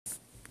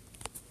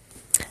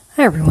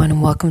Hi, everyone,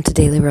 and welcome to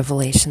Daily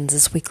Revelations,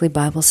 this weekly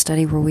Bible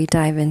study where we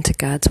dive into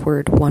God's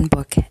Word one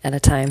book at a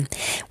time.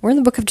 We're in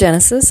the book of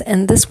Genesis,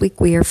 and this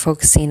week we are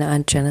focusing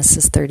on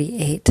Genesis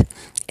 38.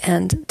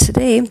 And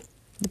today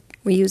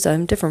we use a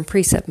different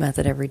precept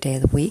method every day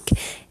of the week,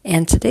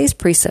 and today's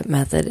precept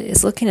method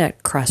is looking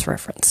at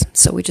cross-reference.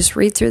 So we just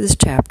read through this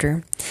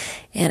chapter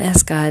and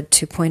ask God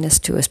to point us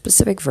to a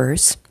specific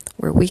verse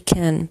where we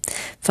can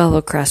follow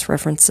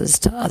cross-references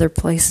to other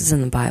places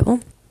in the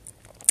Bible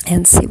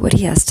and see what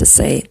he has to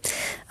say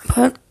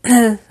about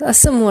a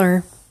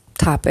similar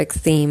topic,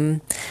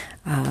 theme,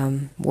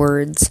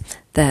 words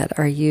that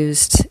are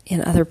used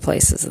in other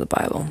places of the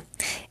Bible.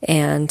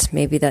 And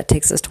maybe that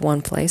takes us to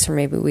one place, or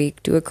maybe we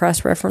do a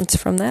cross-reference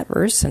from that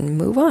verse and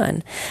move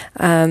on,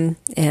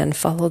 and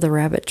follow the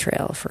rabbit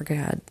trail for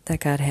God that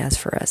God has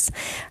for us.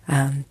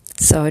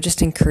 So I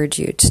just encourage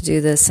you to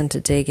do this and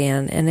to dig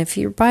in. And if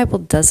your Bible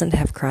doesn't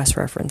have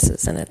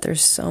cross-references in it,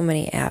 there's so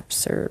many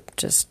apps or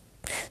just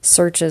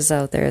searches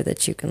out there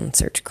that you can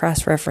search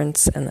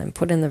cross-reference and then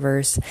put in the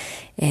verse,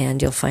 and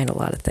you'll find a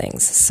lot of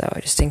things. So I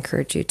just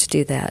encourage you to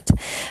do that.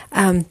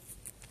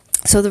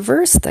 So the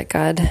verse that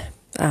God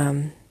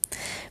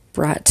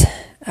brought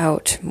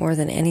out more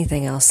than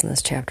anything else in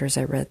this chapter, as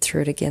I read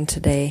through it again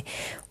today,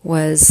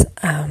 was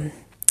in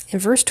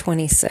verse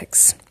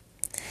 26.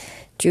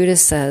 Judah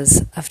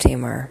says of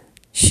Tamar,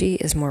 "She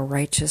is more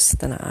righteous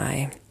than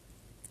I."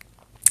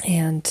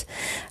 And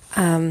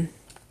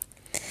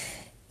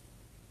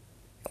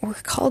we're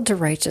called to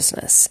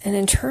righteousness, and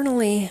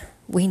internally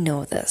we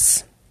know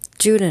this.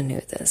 Judah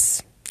knew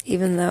this.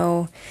 Even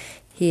though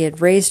he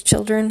had raised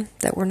children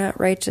that were not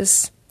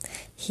righteous,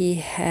 he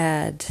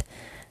had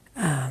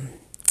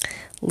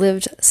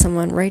lived some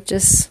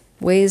unrighteous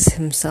ways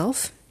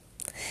himself,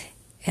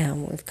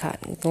 and we've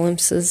caught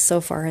glimpses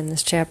so far in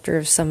this chapter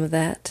of some of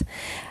that.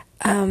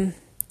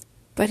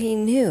 But he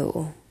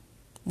knew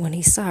when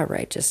he saw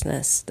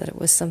righteousness that it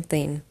was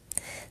something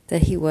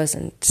that he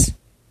wasn't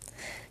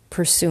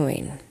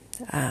pursuing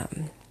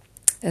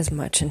as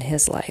much in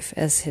his life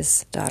as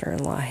his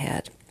daughter-in-law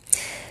had.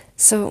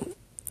 So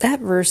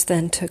that verse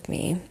then took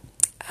me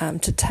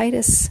to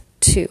Titus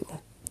 2,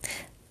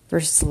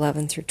 verses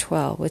 11 through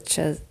 12, which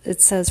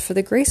it says, "For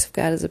the grace of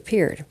God has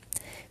appeared,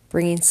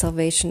 bringing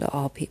salvation to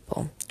all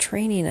people,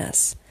 training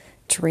us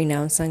to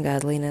renounce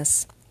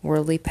ungodliness,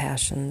 worldly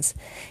passions,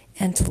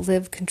 and to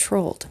live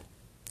controlled,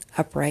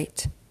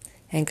 upright,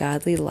 and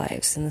godly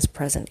lives in this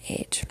present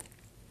age."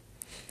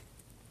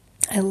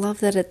 I love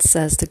that it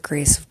says the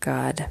grace of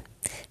God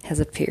has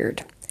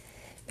appeared,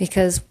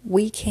 because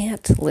we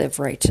can't live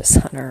righteous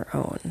on our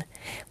own.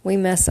 We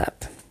mess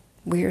up.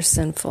 We are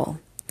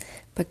sinful.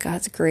 But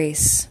God's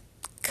grace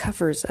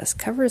covers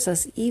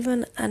us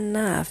even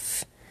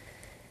enough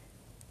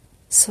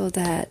so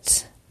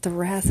that the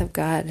wrath of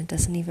God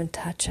doesn't even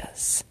touch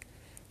us.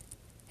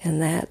 And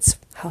that's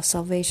how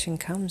salvation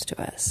comes to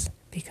us,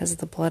 because of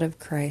the blood of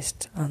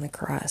Christ on the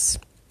cross.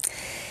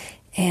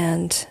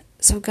 And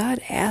so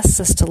God asks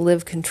us to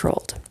live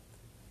controlled.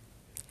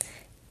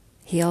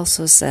 He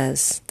also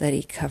says that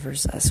he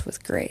covers us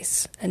with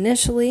grace.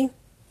 Initially,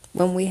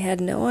 when we had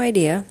no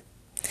idea,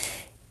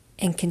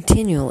 and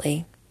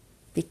continually,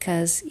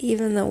 because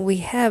even though we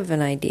have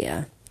an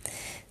idea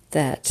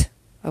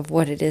of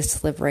what it is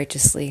to live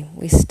righteously,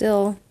 we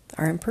still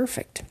are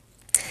imperfect,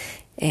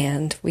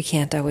 and we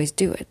can't always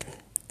do it.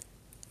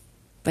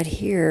 But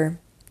here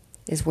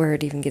is where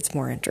it even gets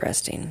more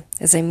interesting.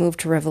 As I move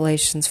to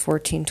Revelations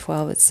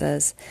 14:12, it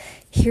says,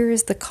 "Here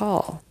is the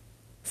call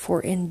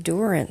for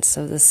endurance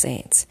of the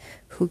saints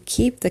who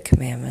keep the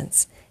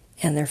commandments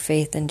and their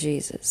faith in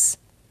Jesus."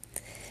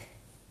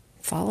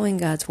 Following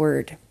God's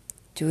word,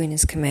 doing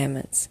his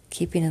commandments,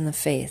 keeping in the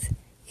faith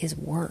is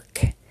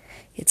work.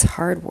 It's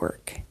hard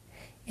work,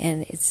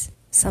 and it's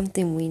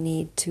something we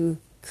need to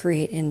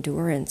create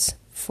endurance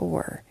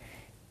for.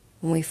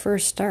 When we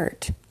first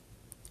start,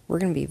 we're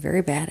going to be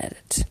very bad at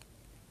it.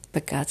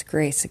 But God's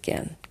grace,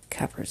 again,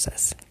 covers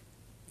us.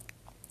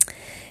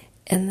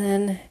 And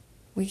then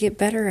we get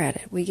better at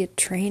it. We get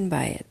trained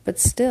by it. But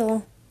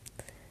still,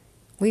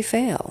 we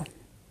fail.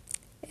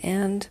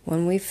 And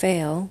when we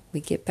fail,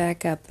 we get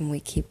back up and we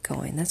keep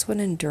going. That's what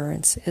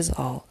endurance is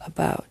all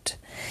about.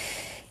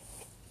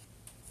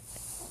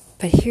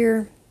 But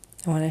here,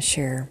 I want to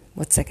share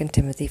what 2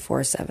 Timothy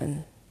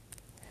 4:7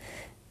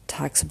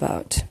 talks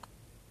about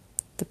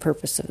the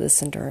purpose of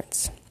this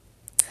endurance.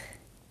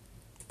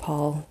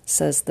 Paul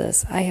says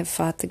this, "I have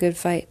fought the good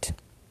fight.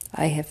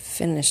 I have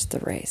finished the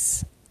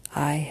race.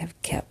 I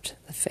have kept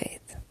the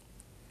faith."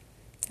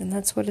 And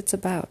that's what it's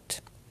about.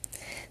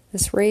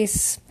 This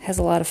race has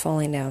a lot of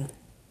falling down.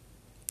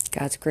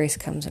 God's grace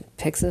comes and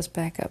picks us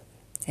back up,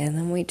 and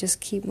then we just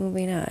keep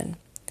moving on.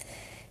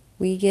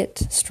 We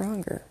get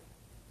stronger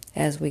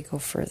as we go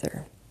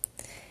further.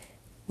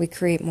 We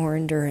create more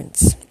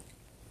endurance,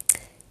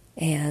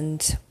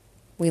 and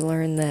we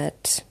learn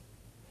that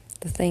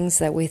the things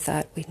that we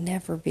thought we'd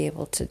never be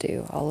able to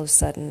do all of a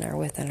sudden are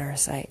within our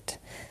sight.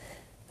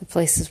 The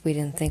places we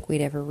didn't think we'd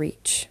ever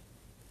reach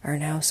are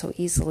now so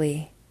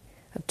easily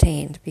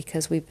obtained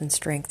because we've been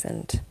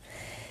strengthened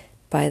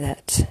by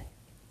that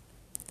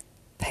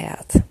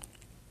path.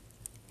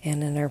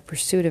 And in our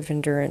pursuit of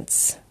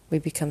endurance, we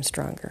become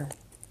stronger.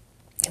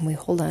 And we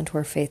hold on to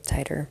our faith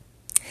tighter.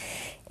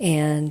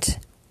 And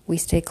we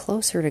stay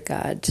closer to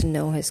God to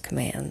know His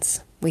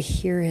commands. We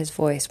hear His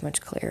voice much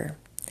clearer.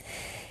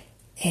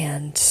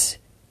 And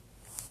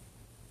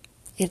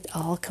it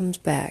all comes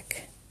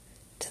back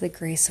to the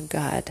grace of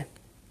God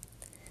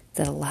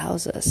that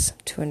allows us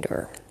to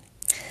endure.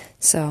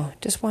 So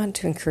just want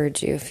to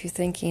encourage you, if you're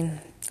thinking,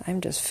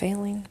 I'm just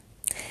failing,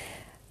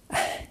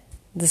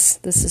 this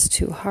is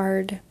too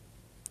hard,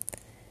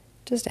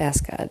 just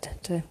ask God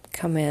to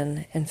come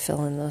in and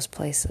fill in those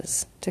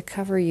places, to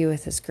cover you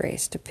with His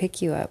grace, to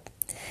pick you up,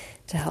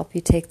 to help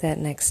you take that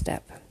next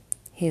step.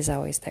 He is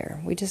always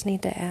there. We just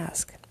need to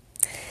ask.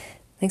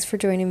 Thanks for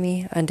joining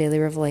me on Daily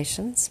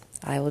Revelations.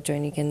 I will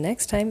join you again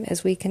next time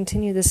as we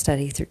continue the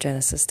study through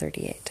Genesis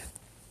 38.